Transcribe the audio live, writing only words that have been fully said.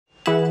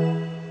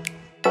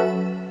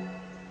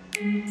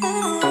Hi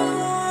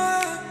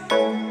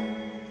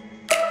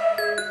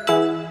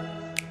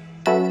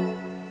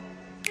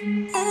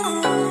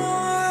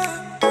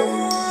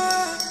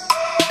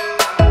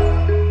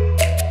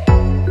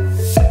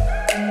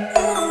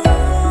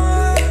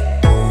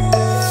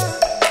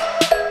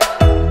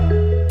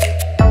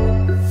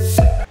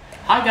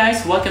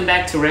guys, welcome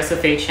back to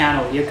Recipe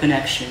Channel, your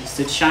connections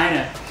to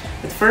China.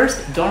 But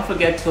first, don't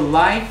forget to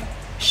like,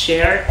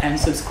 share, and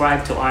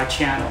subscribe to our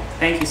channel.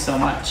 Thank you so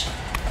much.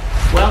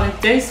 Well, in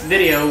today's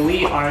video,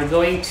 we are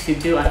going to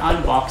do an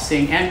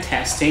unboxing and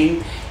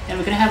testing, and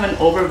we're going to have an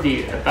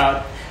overview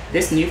about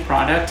this new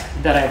product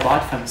that I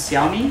bought from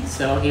Xiaomi.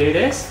 So here it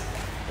is.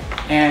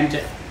 And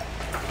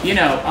you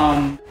know,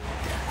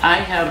 I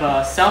have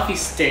a selfie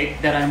stick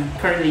that I'm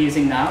currently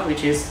using now,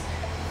 which is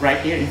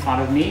right here in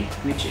front of me,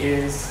 which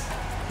is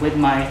with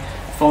my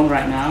phone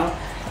right now.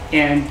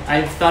 And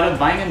I thought of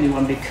buying a new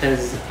one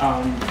because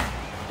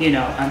you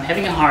know, I'm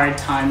having a hard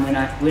time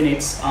when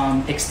it's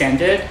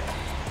extended.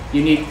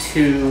 You need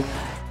to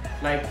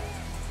like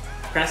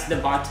press the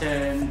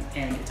button,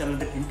 and it's a little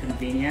bit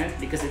inconvenient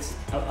because it's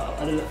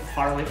a little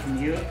far away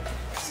from you.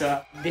 So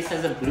this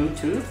has a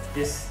Bluetooth,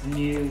 this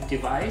new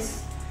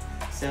device.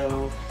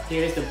 So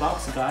here's the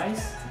box,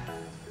 guys.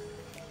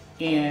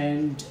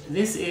 And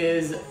this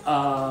is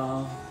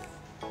a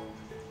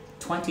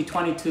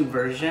 2022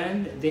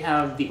 version. They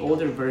have the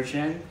older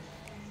version.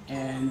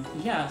 And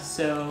yeah,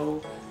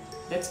 so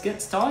let's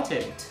get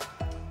started.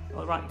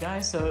 Alright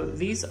guys, so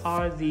these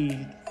are the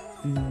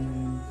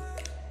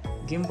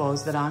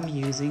gimbals that I'm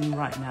using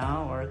right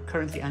now, or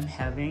currently I'm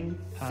having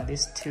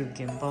these two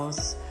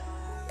gimbals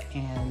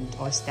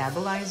or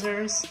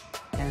stabilizers,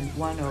 and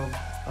one of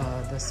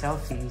the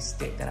selfie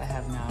stick that I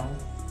have now.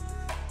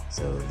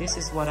 So this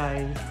is what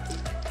I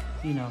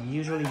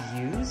usually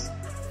use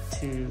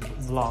to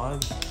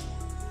vlog.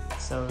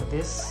 So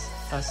this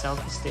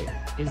selfie stick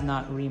is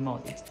not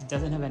remote, it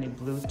doesn't have any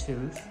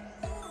Bluetooth.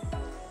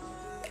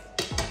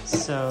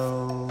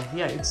 So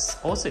yeah, it's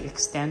also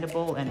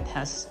extendable, and it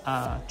has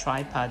a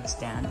tripod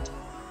stand.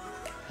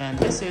 And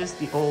this is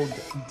the old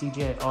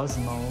DJI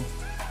Osmo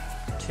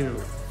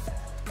 2.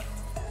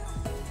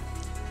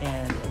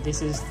 And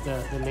this is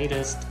the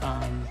latest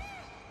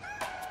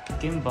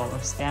gimbal or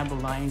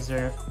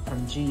stabilizer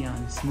from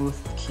Gion Smooth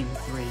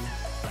Q3.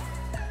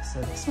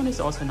 So this one is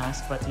also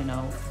nice, but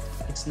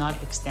it's not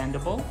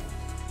extendable.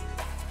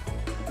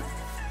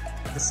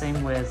 The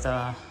same with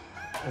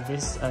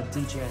this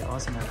DJI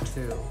Osmo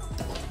 2.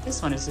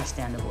 This one is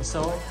extendable.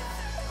 So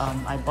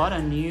I bought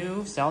a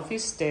new selfie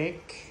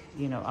stick,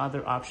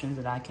 other options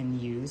that I can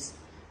use.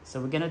 So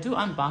we're gonna do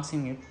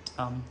unboxing it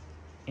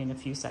in a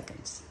few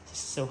seconds.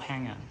 So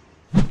hang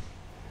on.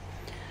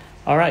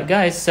 Alright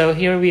guys, so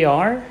here we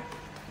are.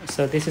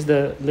 So this is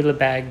the little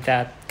bag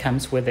that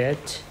comes with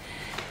it.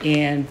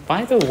 And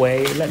by the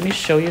way, let me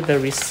show you the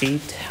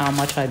receipt, how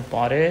much I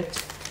bought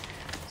it.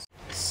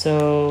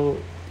 So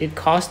it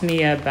cost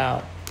me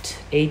about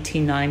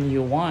 89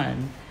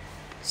 yuan.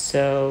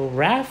 So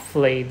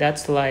roughly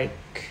that's like,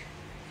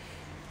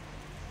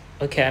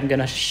 okay, I'm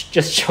gonna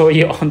just show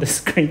you on the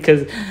screen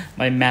because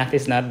my math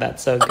is not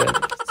that so good.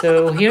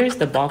 So here's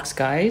the box,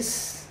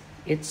 guys.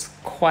 It's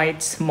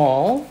quite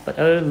small but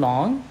a little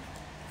long.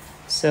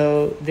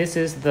 So this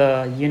is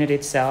the unit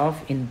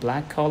itself in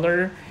black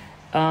color.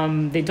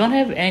 They don't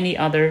have any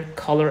other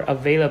color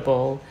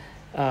available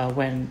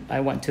when I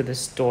went to the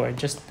store,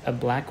 just a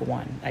black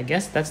one. I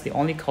guess that's the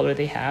only color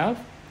they have.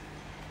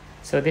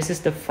 So this is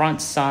the front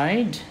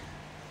side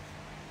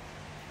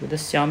with the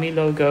Xiaomi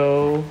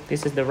logo.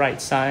 This is the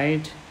right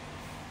side,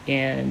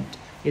 and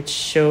it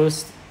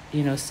shows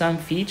some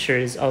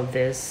features of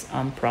this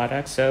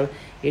product. So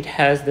it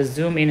has the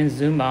zoom in and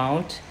zoom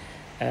out.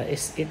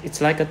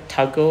 It's like a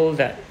toggle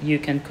that you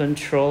can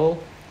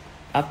control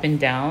up and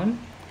down,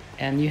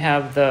 and you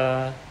have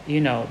the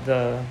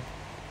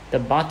the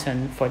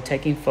button for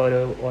taking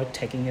photo or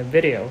taking a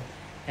video.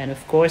 And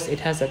of course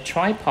it has a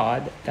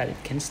tripod that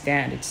it can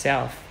stand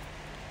itself,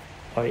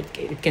 or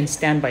it can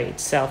stand by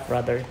itself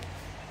rather.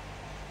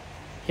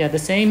 Yeah, the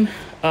same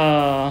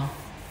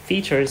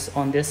features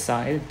on this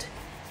side.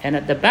 And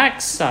at the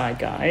back side,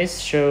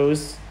 guys,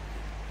 shows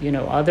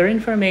other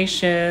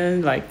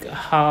information like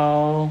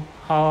how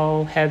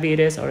heavy it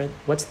is or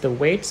what's the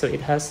weight. So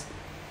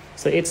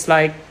it's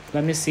like,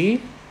 let me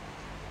see,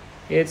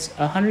 it's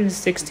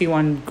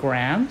 161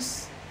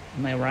 grams,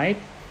 am I right?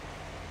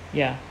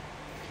 Yeah,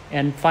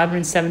 and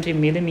 570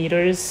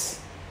 millimeters,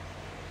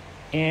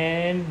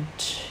 and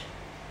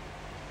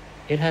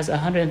it has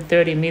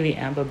 130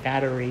 milliamp of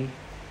battery,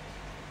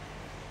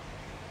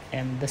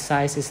 and the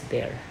size is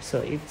there.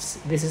 So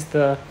this is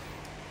the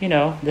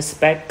the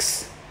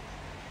specs.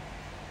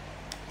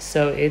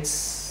 So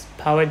it's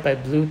powered by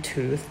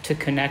Bluetooth to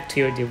connect to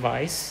your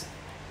device.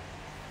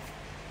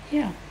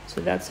 Yeah,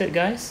 so that's it,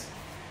 guys.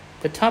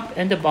 The top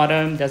and the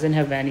bottom doesn't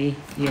have any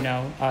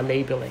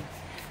labeling.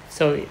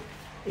 So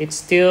it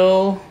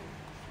still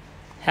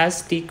has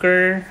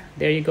sticker.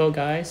 There you go,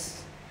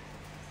 guys.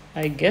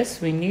 I guess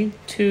we need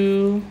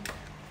to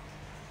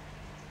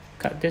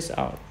cut this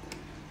out.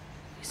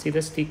 You see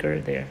the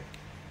sticker there?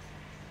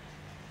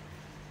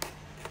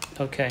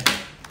 Okay.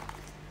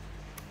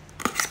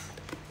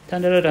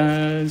 Dun, dun, dun,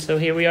 dun. So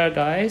here we are,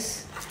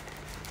 guys.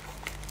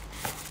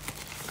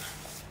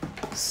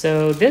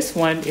 So this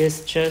one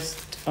is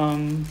just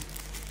in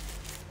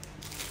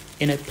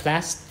a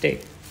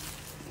plastic.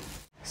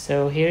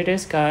 So here it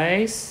is,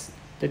 guys.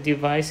 The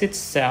device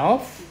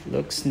itself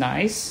looks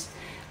nice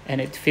and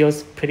it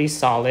feels pretty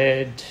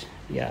solid.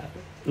 Yeah,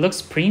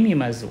 looks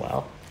premium as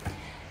well.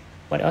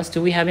 What else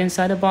do we have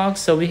inside the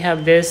box? So we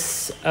have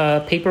this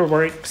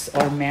paperwork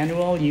or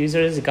manual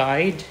user's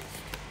guide.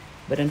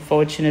 But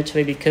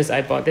unfortunately, because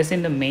I bought this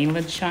in the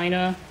mainland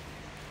China,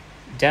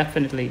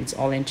 definitely it's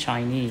all in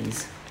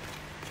Chinese.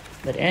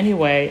 But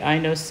anyway, I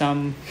know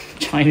some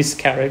Chinese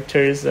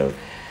characters. So,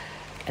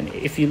 and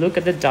if you look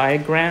at the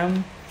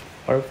diagram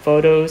or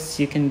photos,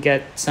 you can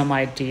get some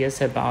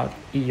ideas about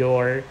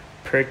your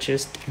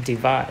purchased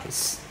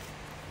device.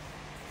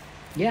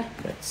 Yeah,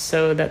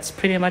 so that's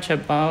pretty much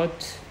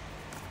about,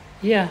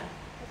 yeah,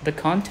 the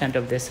content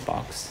of this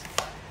box.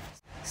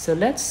 So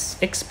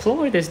let's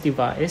explore this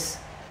device.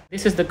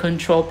 This is the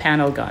control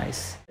panel,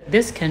 guys.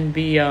 This can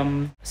be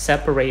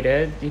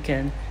separated. You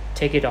can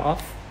take it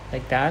off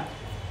like that.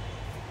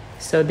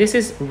 So this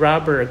is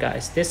rubber,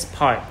 guys. This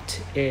part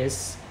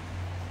is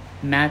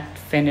matte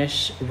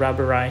finish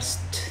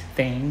rubberized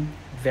thing,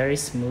 very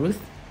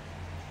smooth.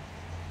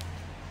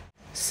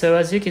 So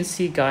as you can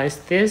see, guys,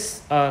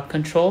 this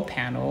control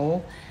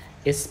panel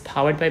is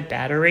powered by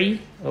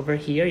battery. Over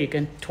here you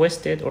can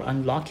twist it or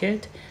unlock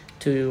it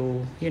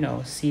to, you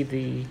know,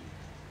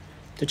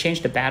 to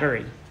change the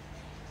battery.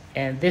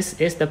 And this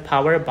is the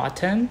power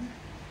button.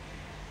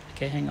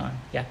 Okay, hang on.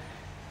 Yeah,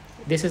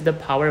 this is the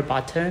power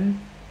button,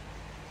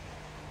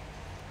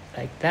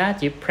 like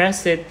that. You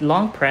press it,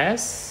 long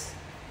press.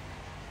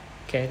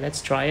 Okay,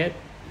 let's try it.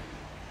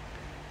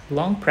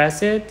 Long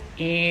press it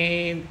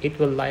and it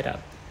will light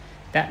up.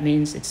 That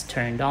means it's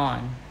turned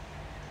on.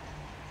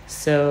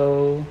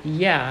 So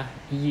yeah,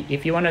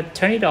 if you want to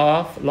turn it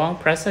off, long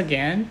press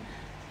again,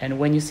 and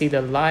when you see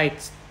the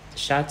light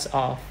shuts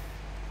off,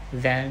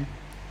 then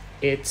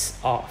it's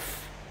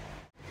off.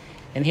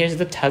 And here's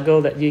the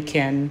toggle that you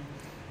can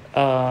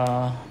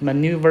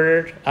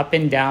maneuver up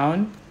and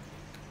down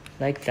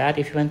like that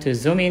if you want to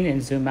zoom in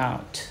and zoom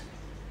out.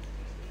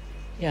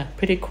 Yeah,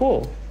 pretty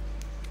cool.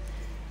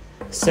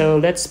 So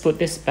let's put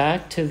this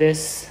back to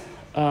this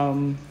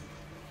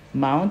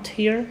mount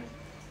here.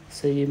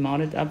 So you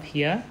mount it up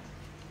here.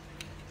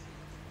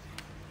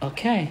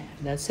 Okay,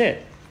 that's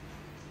it.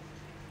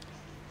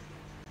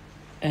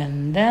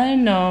 And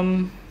then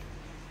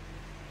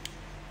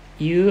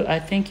I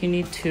think you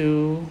need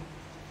to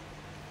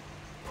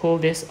pull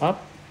this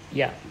up.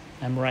 Yeah,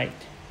 I'm right.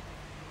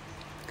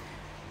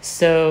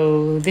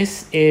 So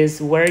this is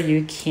where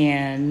you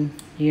can,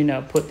 you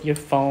know, put your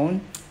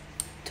phone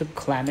to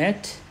clamp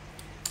it.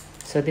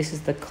 So this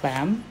is the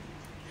clamp.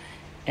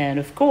 And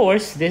of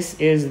course, this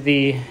is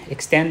the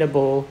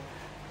extendable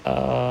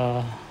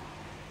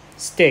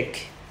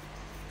stick.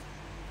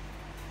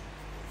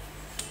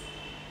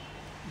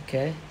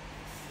 Okay,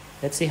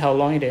 let's see how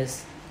long it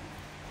is.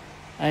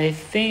 I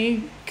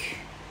think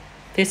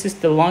this is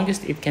the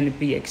longest it can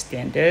be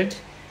extended.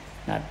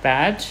 Not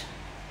bad.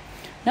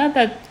 Not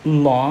that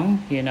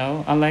long, you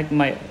know, unlike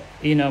my,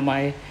 you know,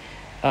 my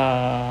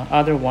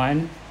other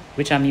one,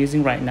 which I'm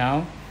using right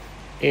now,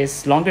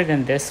 is longer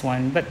than this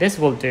one, but this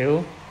will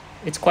do.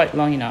 It's quite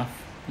long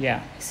enough.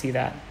 Yeah, you see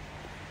that.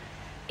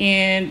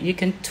 And you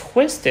can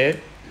twist it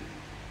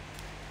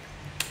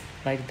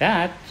like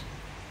that,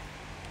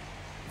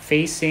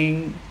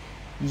 facing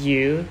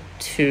you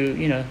to,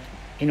 you know,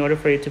 in order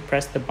for you to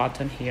press the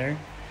button here.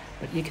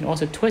 But you can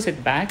also twist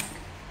it back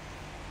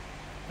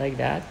like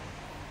that.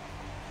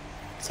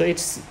 So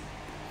it's,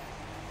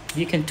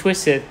 you can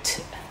twist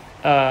it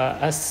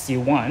as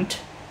you want.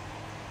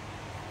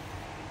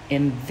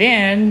 And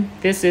then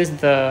this is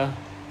the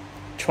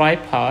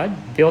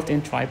tripod,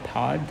 built-in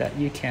tripod that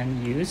you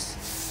can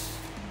use.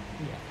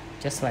 Yeah,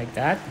 just like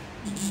that.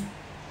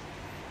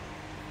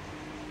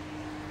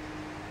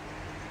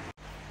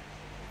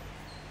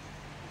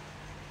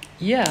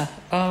 Yeah,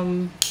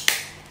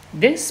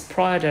 this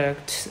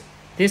product,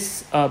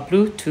 this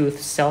Bluetooth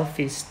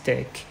selfie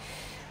stick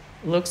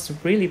looks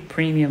really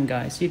premium,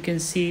 guys. You can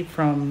see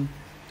from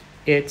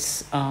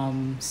its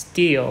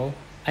steel.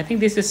 I think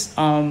this is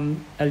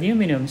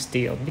aluminum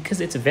steel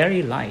because it's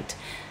very light.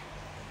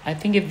 I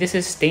think if this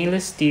is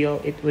stainless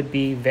steel, it would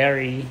be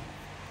very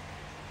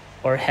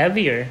or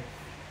heavier,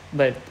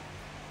 but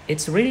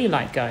it's really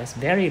light, guys,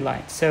 very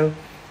light. So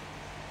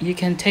you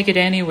can take it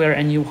anywhere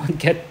and you won't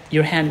get,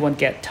 your hand won't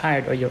get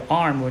tired or your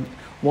arm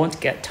won't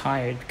get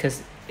tired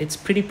because it's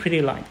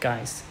pretty light,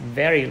 guys,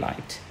 very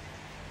light.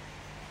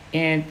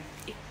 And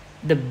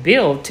the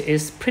build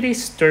is pretty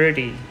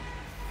sturdy.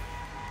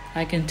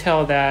 I can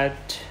tell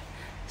that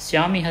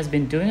Xiaomi has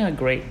been doing a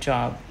great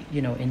job,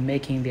 you know, in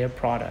making their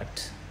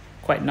product.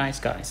 Quite nice,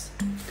 guys.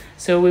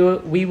 So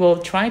we will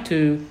try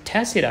to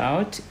test it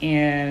out.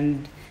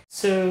 And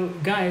so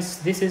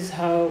guys, this is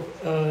how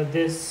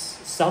this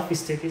selfie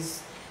stick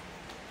is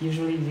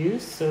usually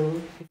use.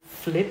 So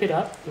flip it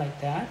up like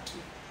that,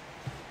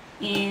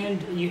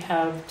 and you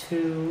have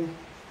to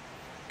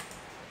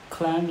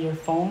clamp your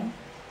phone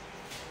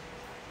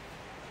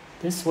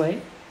this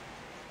way.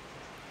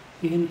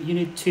 You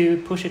need to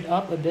push it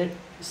up a bit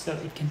so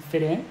it can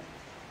fit in,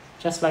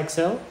 just like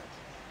so.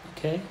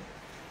 Okay.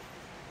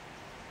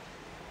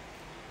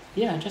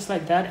 Yeah, just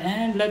like that.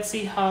 And let's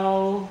see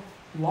how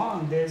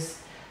long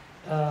this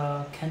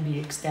can be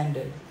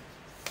extended.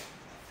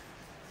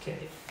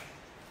 Okay.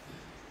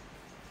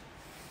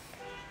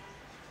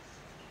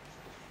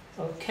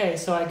 Okay,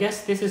 so I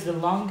guess this is the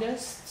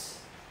longest.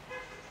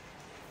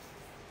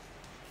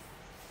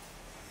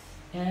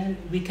 And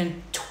we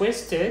can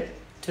twist it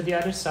to the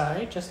other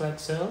side, just like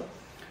so.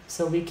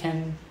 So we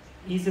can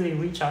easily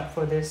reach out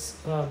for this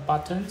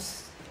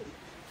buttons,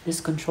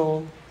 this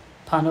control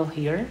panel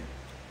here.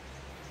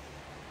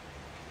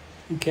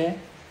 Okay.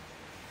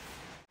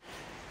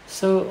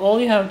 So all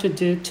you have to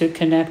do to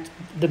connect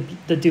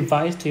the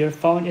device to your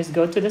phone is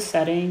go to the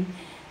setting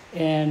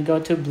and go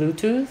to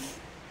Bluetooth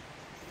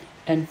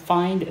and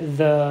find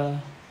the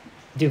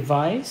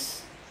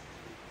device.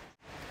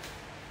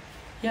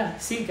 Yeah,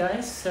 see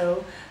guys,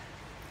 so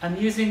I'm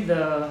using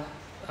the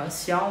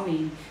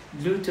Xiaomi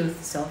Bluetooth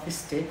selfie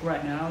stick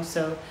right now.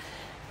 So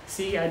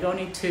see, I don't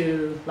need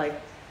to like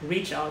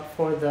reach out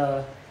for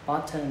the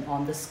button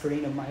on the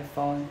screen of my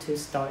phone to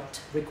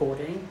start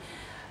recording.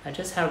 I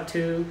just have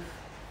to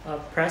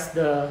press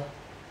the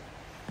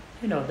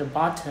the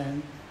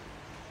button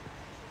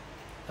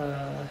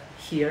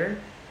here,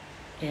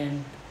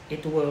 and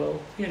it will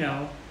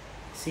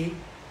see,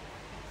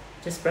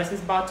 just press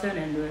this button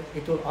and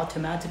it will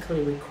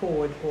automatically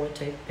record or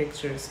take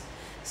pictures.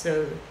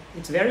 So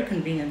it's very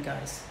convenient,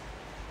 guys.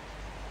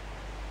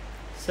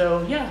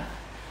 So yeah,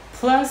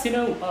 plus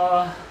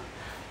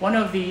one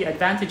of the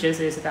advantages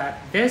is that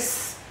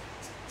this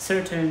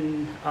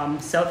certain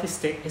selfie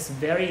stick is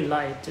very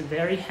light,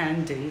 very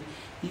handy.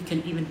 You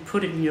can even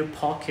put it in your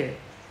pocket.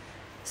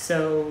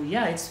 So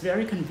yeah, it's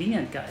very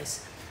convenient,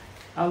 guys.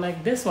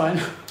 Unlike this one,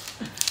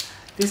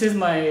 this is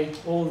my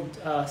old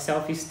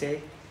selfie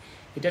stick.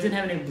 It doesn't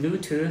have any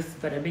Bluetooth,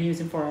 but I've been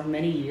using it for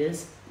many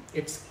years.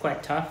 It's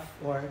quite tough,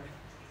 or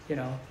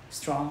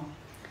strong.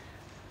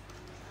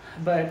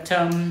 But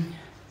I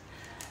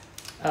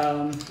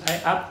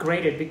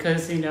upgraded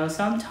because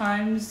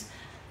sometimes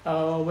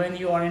when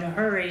you are in a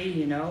hurry,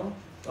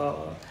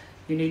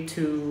 you need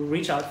to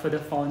reach out for the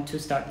phone to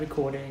start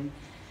recording,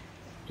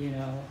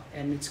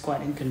 and it's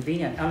quite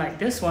inconvenient. Unlike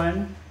this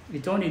one, you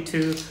don't need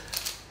to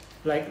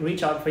like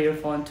reach out for your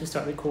phone to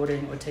start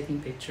recording or taking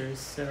pictures.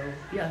 So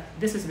yeah,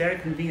 this is very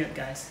convenient,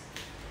 guys.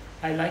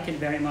 I like it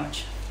very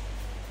much.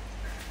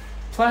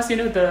 Plus,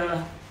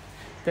 the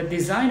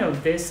design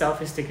of this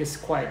selfie stick is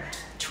quite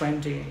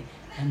trendy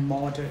and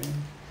modern.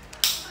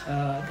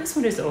 This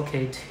one is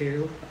okay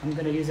too. I'm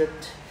gonna use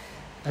it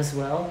as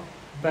well,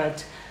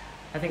 but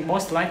I think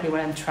most likely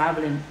when I'm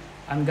traveling,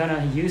 I'm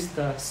gonna use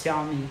the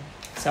Xiaomi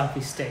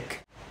selfie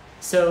stick.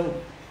 So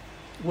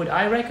would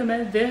I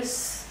recommend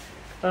this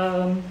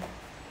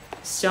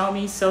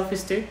Xiaomi selfie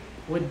stick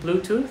with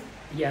Bluetooth?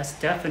 Yes,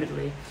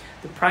 definitely.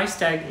 The price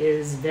tag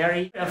is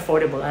very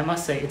affordable, I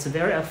must say. It's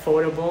very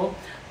affordable,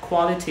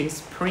 quality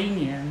is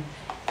premium,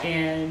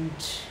 and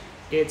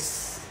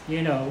it's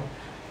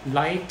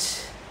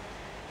light,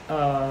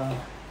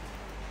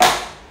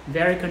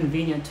 very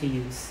convenient to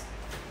use.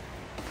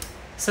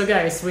 So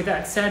guys, with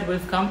that said,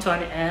 we've come to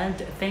an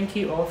end. Thank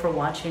you all for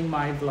watching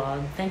my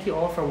vlog. Thank you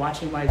all for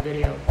watching my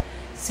video.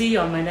 See you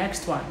on my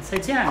next one. 再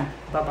见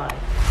，bye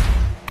bye.